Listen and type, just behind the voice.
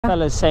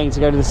Fella's saying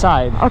to go to the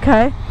side.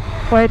 Okay,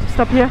 wait,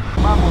 stop here.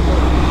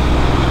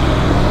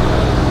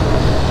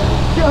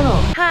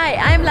 Hi,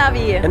 I'm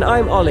Lavi. And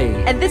I'm Ollie.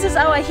 And this is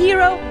our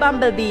hero,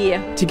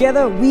 Bumblebee.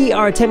 Together, we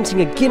are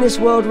attempting a Guinness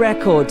World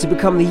Record to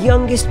become the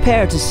youngest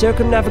pair to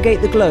circumnavigate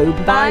the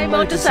globe by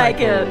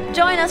motorcycle.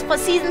 Join us for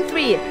season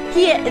 3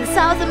 here in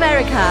South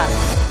America.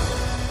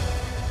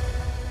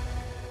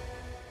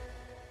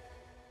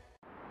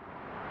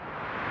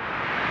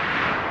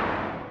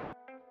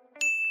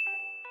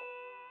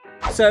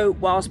 So,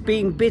 whilst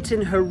being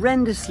bitten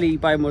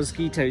horrendously by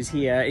mosquitoes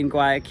here in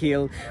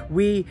Guayaquil,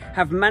 we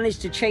have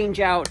managed to change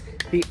out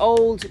the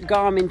old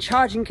Garmin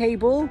charging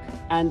cable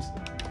and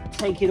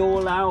take it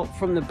all out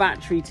from the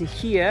battery to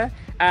here.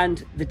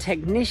 And the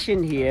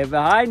technician here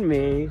behind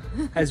me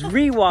has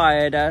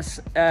rewired us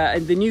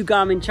the new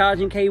Garmin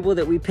charging cable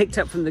that we picked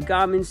up from the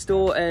Garmin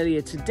store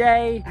earlier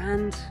today,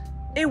 and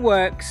it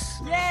works.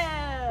 Yeah!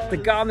 The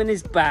Garmin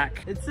is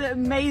back. It's an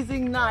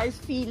amazing, nice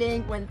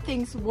feeling when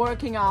things are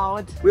working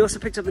out. We also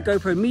picked up the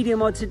GoPro Media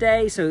Mod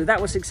today, so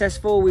that was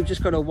successful. We've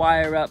just got to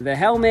wire up the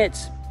helmet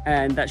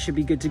and that should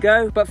be good to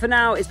go. But for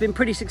now, it's been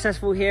pretty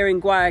successful here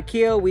in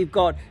Guayaquil. We've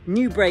got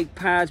new brake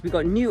pads, we've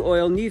got new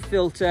oil, new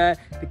filter.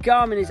 The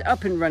Garmin is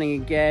up and running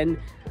again.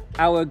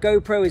 Our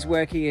GoPro is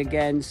working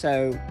again,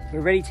 so we're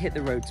ready to hit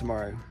the road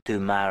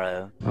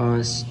tomorrow. Oh,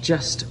 it's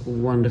just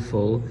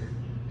wonderful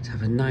to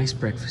have a nice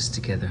breakfast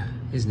together,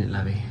 isn't it,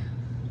 Lavi?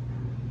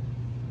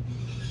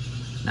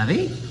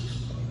 Lavi?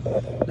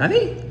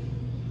 Lavi?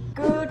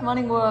 Good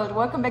morning world,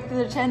 welcome back to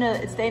the channel.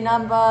 It's day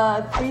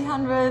number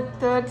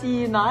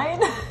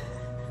 339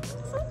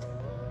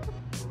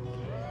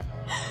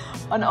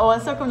 on our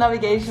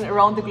circumnavigation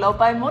around the globe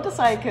by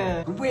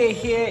motorcycle. We're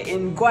here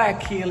in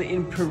Guayaquil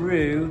in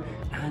Peru,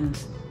 and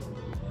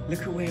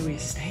look at where we're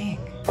staying.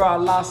 For our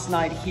last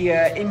night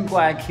here in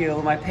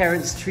Guayaquil, my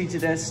parents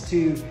treated us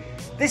to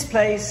this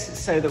place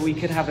so that we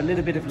could have a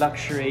little bit of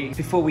luxury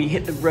before we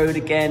hit the road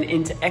again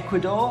into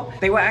Ecuador.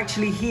 They were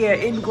actually here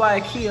in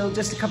Guayaquil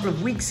just a couple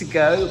of weeks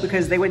ago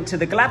because they went to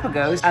the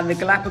Galapagos, and the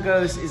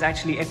Galapagos is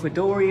actually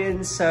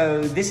Ecuadorian,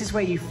 so this is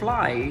where you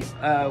fly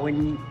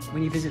when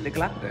you visit the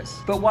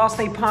Galapagos. But whilst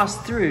they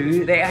passed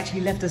through, they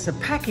actually left us a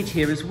package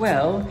here as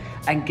well,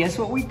 and guess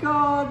what we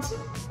got?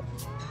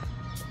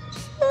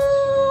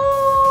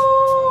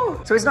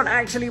 So it's not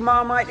actually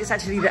Marmite, it's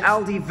actually the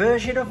Aldi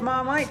version of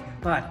Marmite,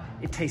 but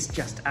it tastes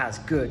just as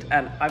good.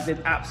 And I've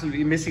been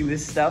absolutely missing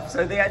this stuff,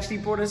 so they actually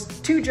brought us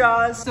 2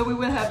 jars. So we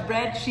will have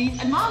bread, cheese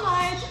and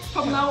Marmite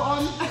from now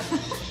on.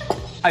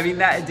 I mean,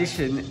 that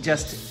addition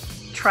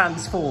just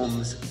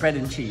transforms bread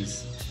and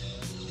cheese.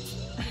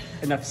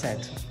 Enough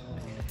said.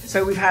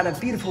 So we've had a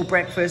beautiful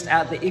breakfast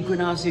at the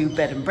Iguanazu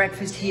bed and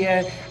breakfast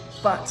here,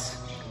 but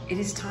it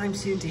is time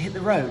soon to hit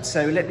the road,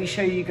 so let me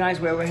show you guys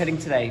where we're heading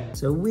today.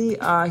 So we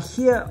are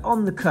here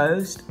on the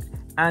coast,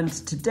 and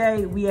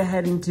today we are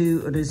heading to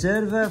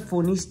Reserva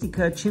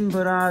Faunística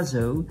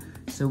Chimborazo.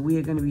 So we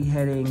are going to be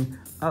heading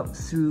up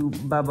through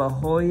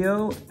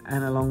Babahoyo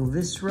and along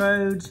this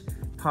road,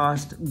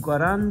 past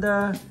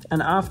Guaranda,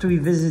 and after we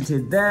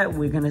visited there,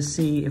 we're going to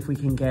see if we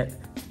can get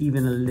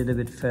even a little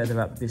bit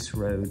further up this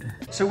road.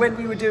 So when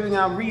we were doing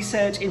our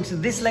research into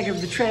this leg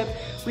of the trip,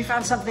 we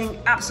found something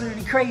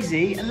absolutely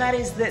crazy, and that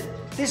is that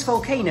this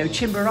volcano,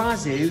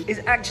 Chimborazo, is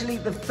actually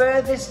the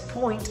furthest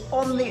point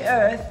on the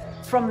Earth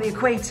from the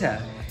equator.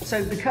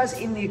 So because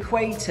in the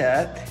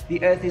equator,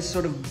 the Earth is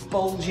sort of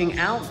bulging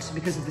out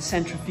because of the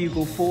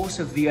centrifugal force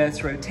of the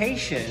Earth's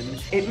rotation,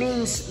 it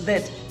means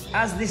that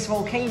as this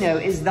volcano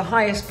is the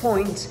highest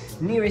point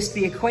nearest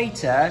the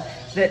equator,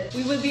 that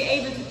we will be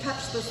able to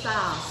touch the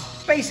stars.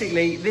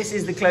 Basically, this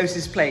is the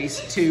closest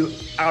place to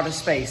outer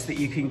space that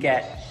you can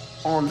get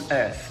on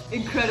Earth.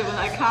 Incredible,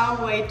 I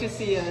can't wait to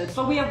see it.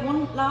 But we have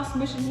one last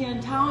mission here in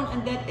town,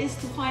 and that is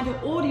to find an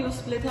audio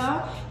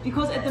splitter,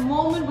 because at the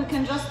moment we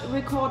can just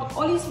record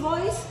Ollie's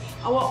voice.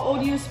 Our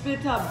audio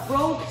splitter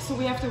broke, so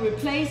we have to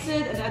replace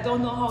it, and I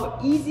don't know how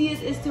easy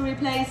it is to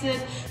replace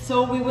it.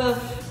 So we will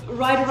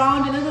ride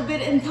around a little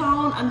bit in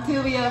town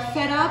until we are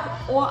fed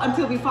up, or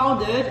until we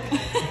found it.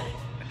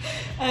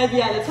 And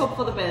yeah, let's hope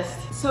for the best.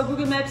 So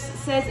Google Maps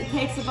says it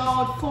takes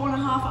about 4.5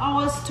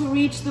 hours to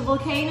reach the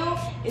volcano.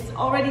 It's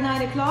already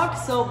 9 o'clock,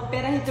 so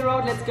better hit the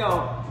road, let's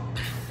go.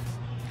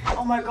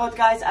 Oh my god,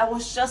 guys, I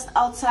was just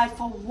outside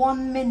for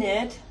 1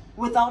 minute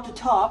without a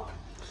top.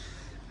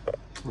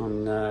 Oh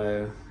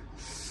no.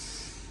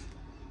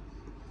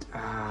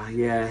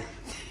 Yeah,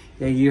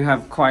 you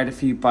have quite a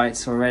few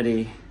bites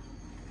already.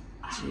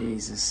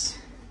 Jesus.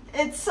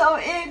 It's so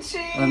itchy.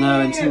 I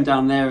know, and some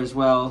down there as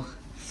well.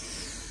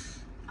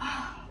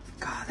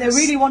 God, they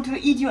really want to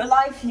eat you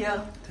alive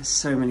here. There's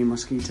so many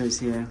mosquitoes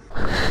here.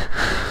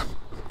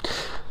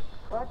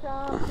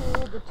 Welcome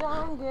to the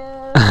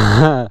jungle.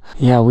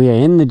 Yeah, we are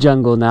in the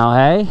jungle now,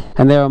 hey?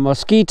 And there are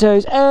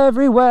mosquitoes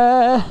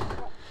everywhere.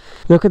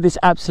 Look at this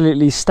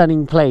absolutely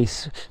stunning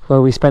place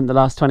where we spent the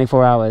last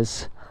 24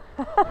 hours.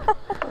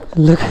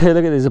 Look at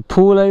there's a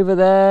pool over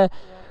there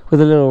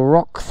with a little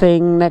rock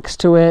thing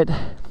next to it.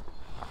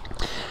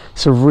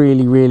 It's a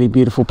really, really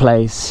beautiful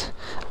place.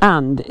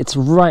 and it's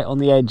right on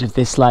the edge of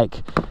this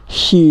like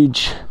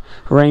huge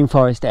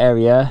rainforest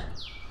area.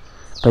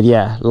 But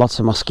yeah, lots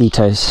of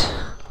mosquitoes.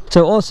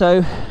 So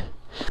also,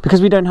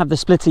 because we don't have the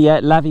splitter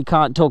yet, Lavi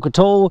can't talk at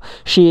all.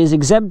 She is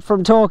exempt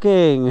from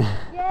talking.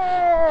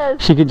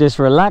 Yes! She can just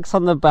relax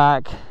on the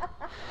back.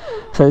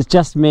 So it's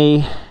just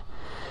me.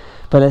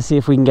 But let's see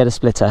if we can get a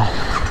splitter.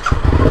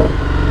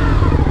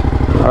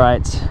 All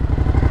right,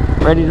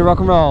 ready to rock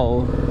and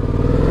roll.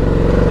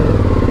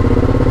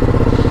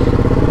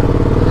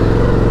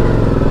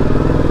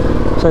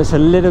 So it's a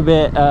little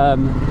bit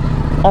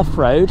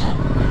off-road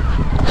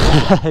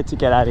to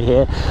get out of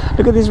here.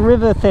 Look at this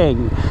river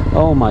thing.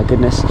 Oh my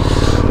goodness.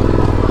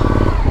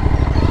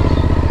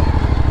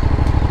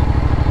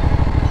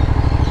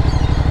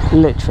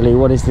 Literally,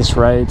 what is this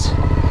road?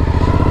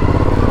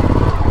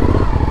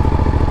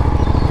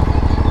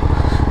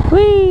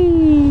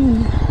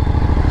 Whee!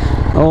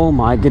 Oh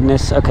my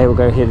goodness. Okay, we'll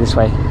go here this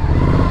way.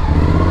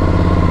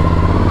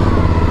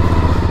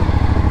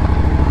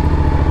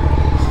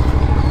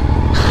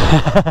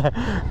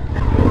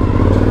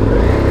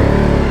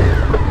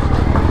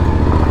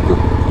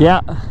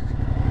 Yeah.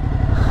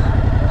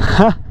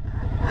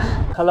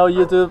 Hello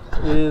YouTube,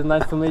 it is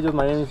nice to meet you.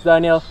 My name is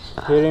Daniel,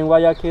 here in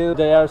Guayaquil.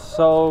 They are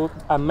so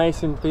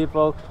amazing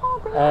people.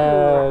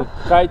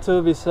 Try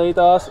to visit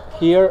us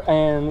here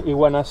in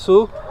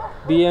Iguanazu,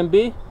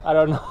 B&B. I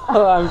don't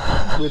know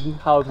with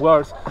how it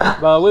works,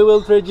 but we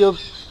will treat you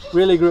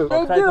really good.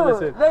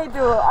 They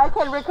do. I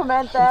can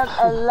recommend them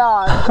a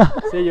lot.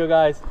 See you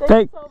guys.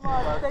 Thank you so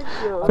much. Thank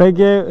you. Thank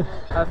you.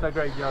 Have a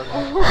great job.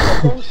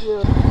 Thank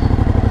you.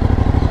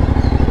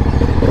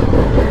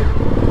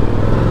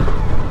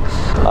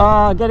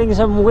 Ah, getting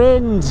some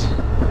wind.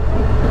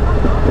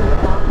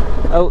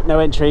 Oh, no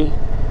entry.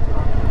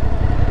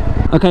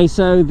 Okay,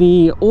 so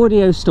the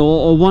audio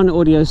store, or one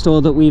audio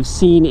store that we've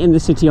seen in the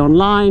city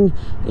online,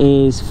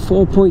 is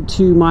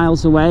 4.2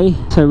 miles away.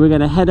 So we're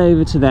going to head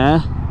over to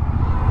there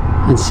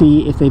and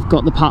see if they've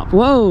got the pub.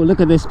 Whoa,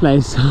 look at this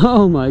place.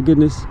 Oh my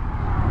goodness.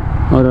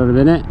 Hold on a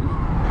minute.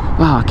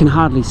 Wow, I can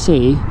hardly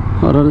see.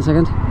 Hold on a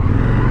second.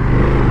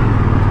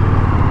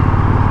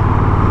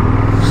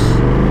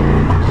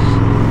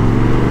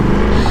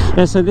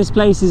 Yeah, so this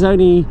place is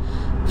only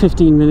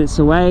 15 minutes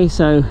away,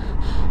 so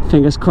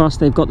fingers crossed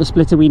they've got the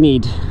splitter we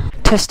need.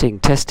 Testing,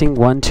 testing,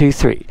 1, 2,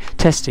 3.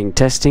 Testing,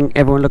 testing,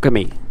 everyone look at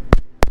me.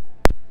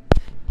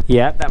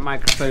 Yeah, that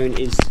microphone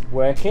is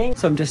working.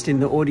 So I'm just in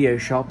the audio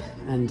shop,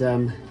 and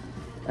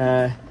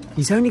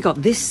he's only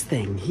got this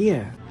thing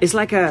here. It's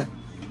like a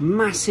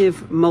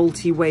massive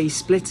multi-way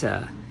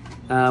splitter,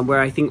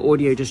 where I think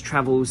audio just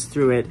travels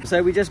through it.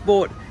 So we just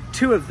bought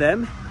 2 of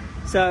them.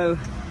 So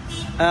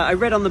I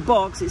read on the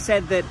box, it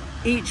said that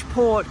each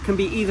port can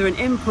be either an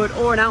input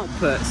or an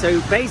output. So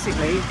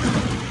basically,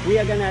 we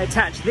are going to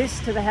attach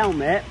this to the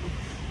helmet,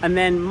 and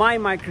then my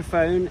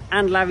microphone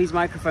and Lavi's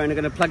microphone are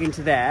going to plug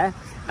into there,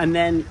 and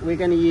then we're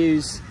going to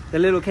use the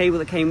little cable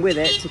that came with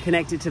it to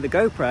connect it to the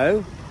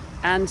GoPro,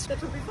 and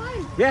That will be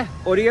fine. yeah,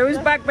 audio is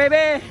back,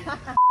 baby!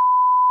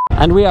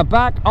 And we are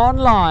back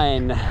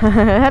online.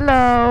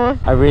 Hello.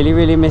 I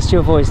really missed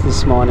your voice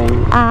this morning.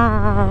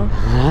 And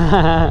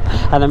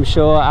I'm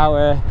sure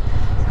our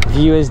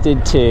viewers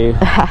did too.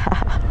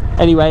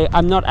 Anyway,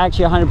 I'm not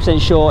actually 100%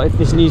 sure if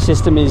this new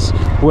system is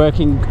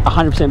working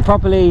 100%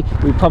 properly.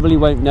 We probably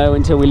won't know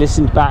until we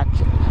listen back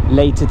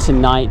later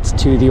tonight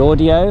to the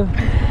audio.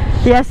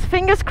 Yes,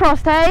 fingers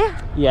crossed, eh?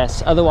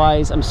 Yes,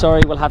 otherwise I'm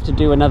sorry, we'll have to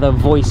do another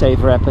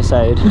voiceover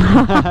episode.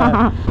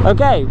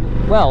 Okay,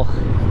 well,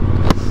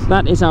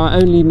 that is our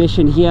only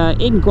mission here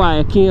in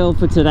Guayaquil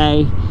for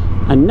today,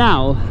 and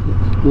now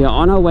we are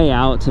on our way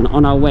out and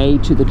on our way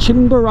to the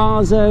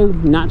Chimborazo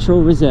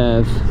Natural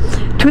Reserve.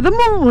 To the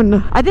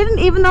moon! I didn't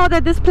even know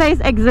that this place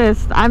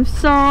exists. I'm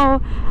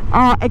so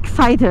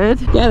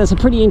excited. Yeah, that's a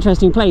pretty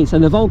interesting place,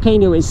 and the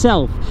volcano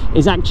itself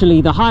is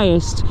actually the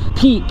highest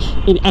peak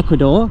in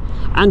Ecuador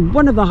and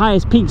one of the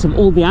highest peaks of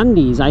all the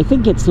Andes. I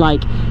think it's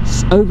like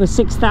over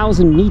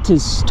 6,000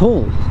 meters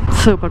tall.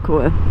 Super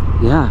cool.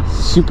 Yeah,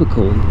 super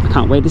cool. I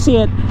can't wait to see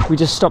it. We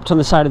just stopped on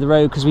the side of the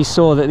road because we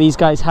saw that these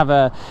guys have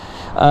a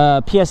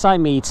PSI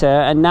meter,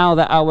 and now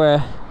that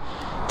our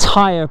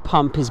tire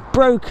pump is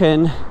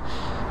broken,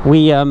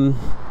 we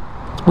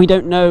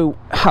don't know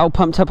how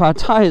pumped up our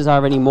tires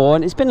are anymore,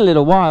 and it's been a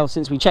little while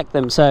since we checked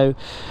them. So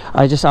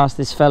I just asked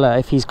this fella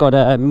if he's got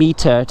a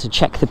meter to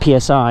check the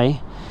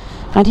PSI,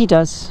 and he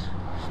does,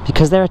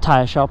 because they're a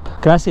tire shop.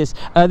 Gracias.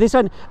 This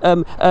one,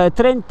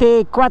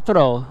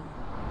 34.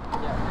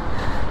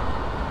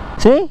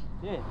 ¿Sí?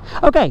 Yeah.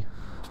 Okay,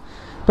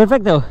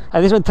 perfecto.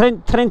 This one,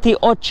 38.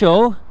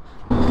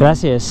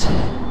 Gracias.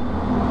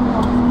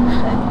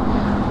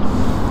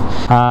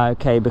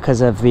 Okay,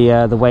 because of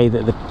the way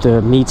that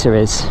the meter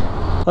is.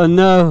 Oh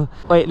no!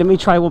 Wait, let me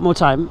try one more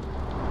time.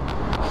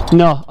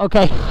 No,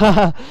 okay.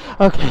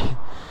 Okay.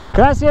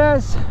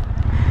 Gracias.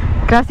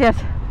 Gracias.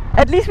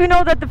 At least we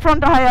know that the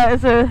front tire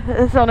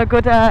is on a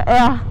good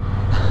air.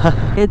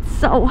 It's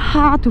so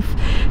hard to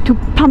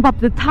pump up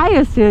the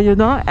tires here, you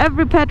know.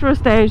 Every petrol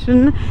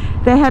station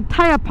they had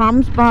tire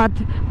pumps, but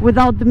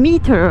without the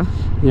meter.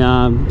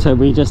 Yeah, so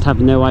we just have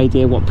no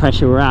idea what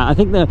pressure we're at. I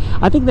think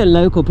the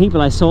local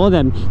people, I saw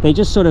them, they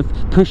just sort of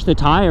push the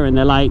tire and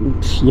they're like,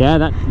 yeah,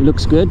 that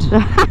looks good.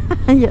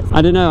 Yes.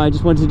 I don't know, I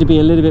just wanted to be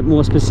a little bit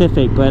more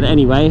specific, but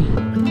anyway.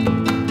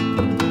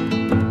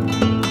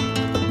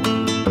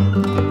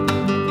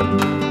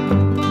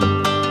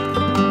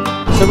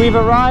 So we've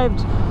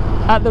arrived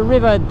at the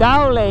river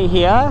Daule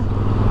here,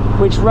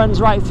 which runs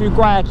right through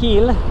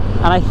Guayaquil,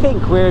 and I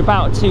think we're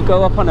about to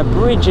go up on a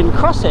bridge and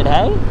cross it,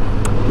 hey?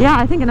 Yeah,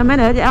 I think in a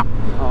minute, yeah.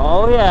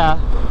 Oh yeah.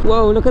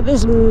 Whoa, look at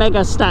this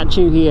mega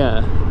statue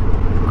here.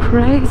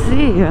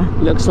 Crazy.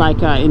 Looks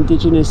like an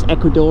indigenous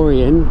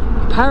Ecuadorian,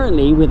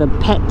 apparently with a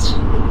pet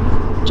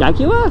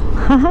jaguar?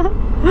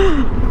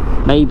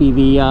 Maybe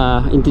the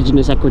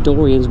indigenous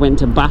Ecuadorians went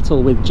to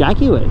battle with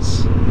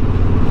jaguars.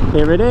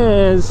 Here it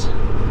is.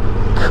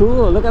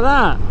 Cool, look at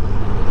that.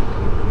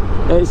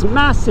 It's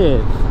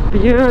massive.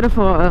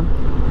 Beautiful.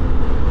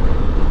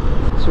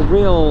 It's a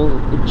real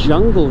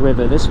jungle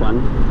river, this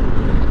one.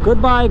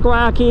 Goodbye,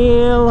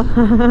 Guayaquil.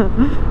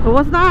 It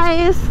was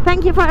nice.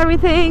 Thank you for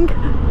everything.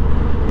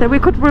 That we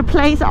could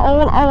replace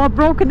all our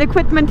broken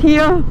equipment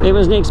here. It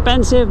was an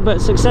expensive but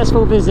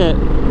successful visit.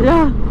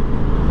 Yeah.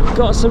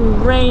 Got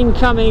some rain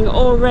coming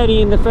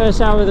already in the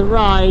first hour of the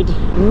ride.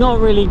 Not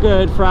really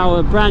good for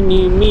our brand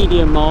new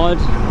medium mod,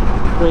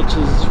 which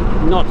is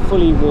not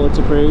fully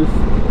waterproof.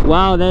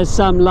 Wow, there's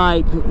some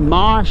like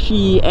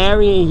marshy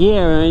area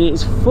here and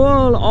it's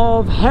full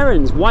of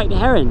herons, white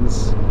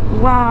herons.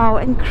 Wow,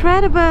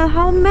 incredible.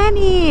 How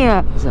many?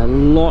 There's a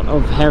lot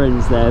of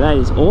herons there. That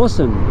is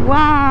awesome.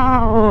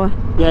 Wow.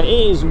 Yeah, it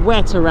is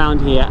wet around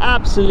here.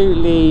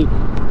 Absolutely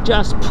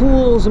just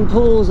pools and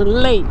pools and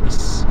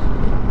lakes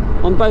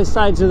on both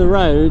sides of the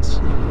road.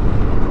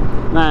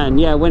 Man,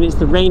 yeah, when it's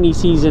the rainy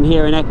season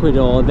here in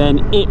Ecuador,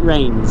 then it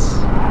rains.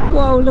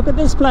 Whoa, look at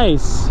this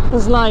place.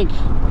 It's like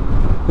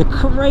the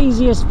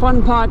craziest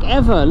fun park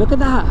ever. Look at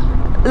that.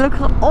 Looks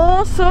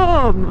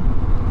awesome.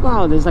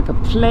 Wow, there's like a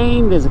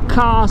plane, there's a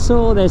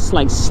castle, there's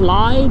like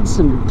slides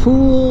and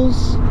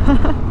pools.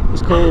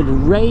 It's called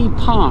Ray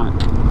Park.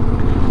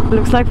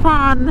 Looks like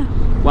fun.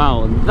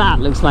 Wow, that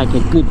looks like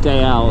a good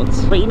day out.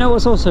 But you know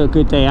what's also a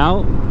good day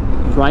out?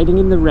 Riding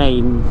in the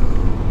rain.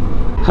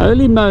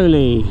 Holy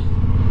moly.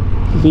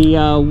 The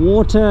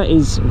water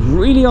is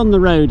really on the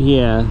road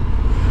here.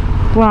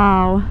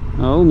 Wow.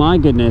 Oh my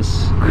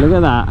goodness, look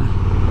at that.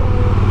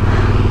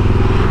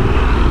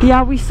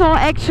 Yeah, we saw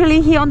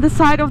actually here on the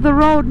side of the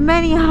road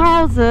many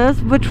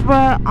houses which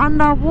were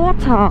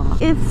underwater.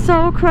 It's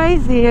so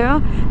crazy.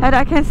 And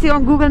I can see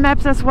on Google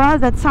Maps as well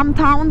that some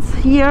towns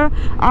here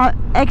are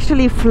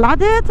actually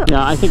flooded.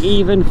 Yeah, I think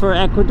even for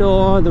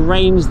Ecuador, the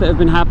rains that have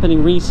been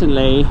happening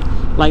recently,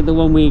 like the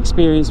one we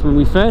experienced when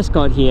we first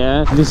got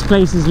here, this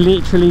place is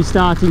literally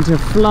starting to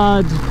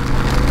flood.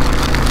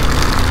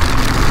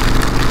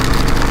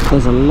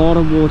 There's a lot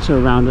of water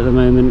around at the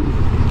moment.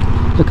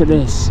 Look at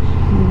this.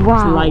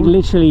 Wow. It's like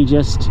literally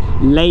just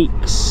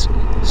lakes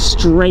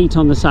straight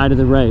on the side of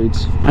the road.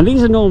 And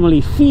these are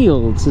normally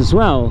fields as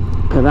well.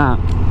 Look at that.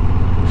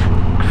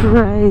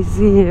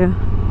 Crazy.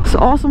 It's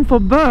awesome for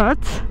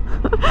birds.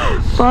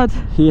 But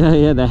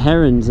yeah, the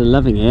herons are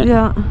loving it.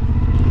 yeah.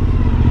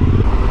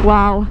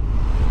 Wow.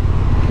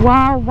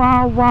 Wow,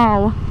 wow,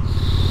 wow.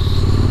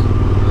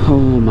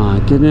 Oh my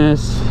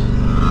goodness.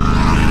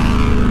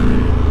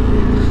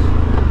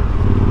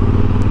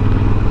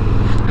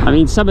 I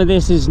mean, some of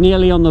this is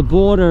nearly on the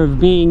border of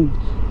being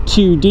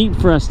too deep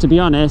for us, to be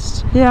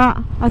honest.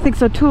 Yeah, I think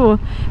so too.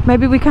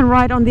 Maybe we can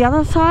ride on the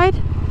other side?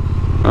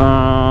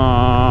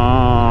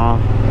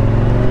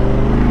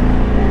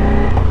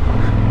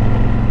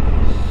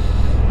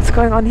 What's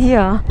going on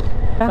here?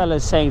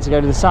 Fella's saying to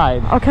go to the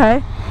side.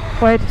 Okay.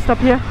 Wait, stop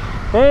here.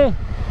 Hey!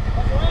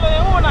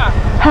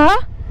 Huh?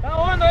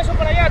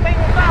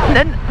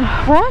 Then,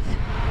 what?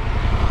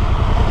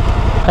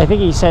 I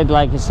think he said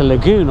like it's a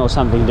lagoon or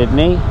something, didn't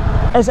he?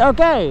 It's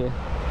okay.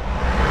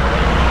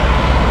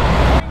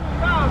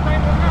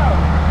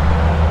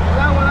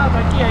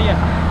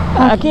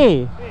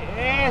 Aquí.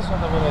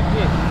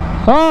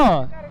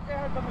 Oh.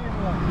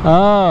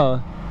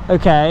 Oh.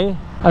 Okay.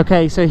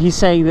 Okay, so he's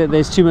saying that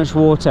there's too much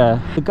water.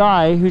 The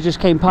guy who just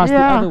came past the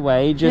other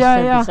way just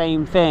said the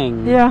same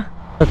thing. Yeah.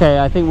 Okay,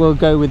 I think we'll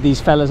go with these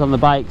fellas on the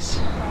bikes.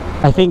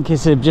 I think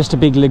it's just a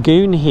big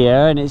lagoon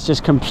here and it's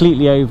just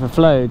completely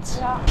overflowed.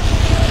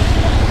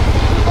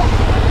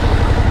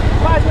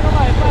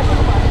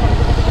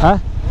 Huh?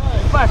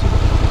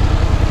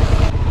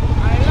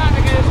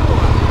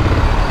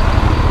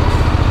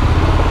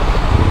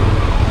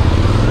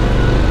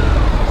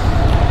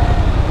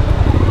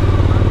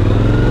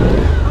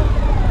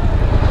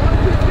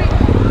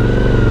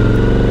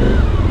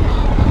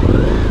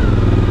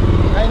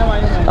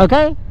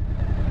 Okay.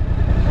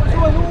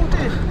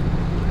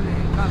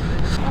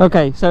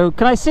 Okay, so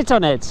can I sit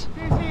on it?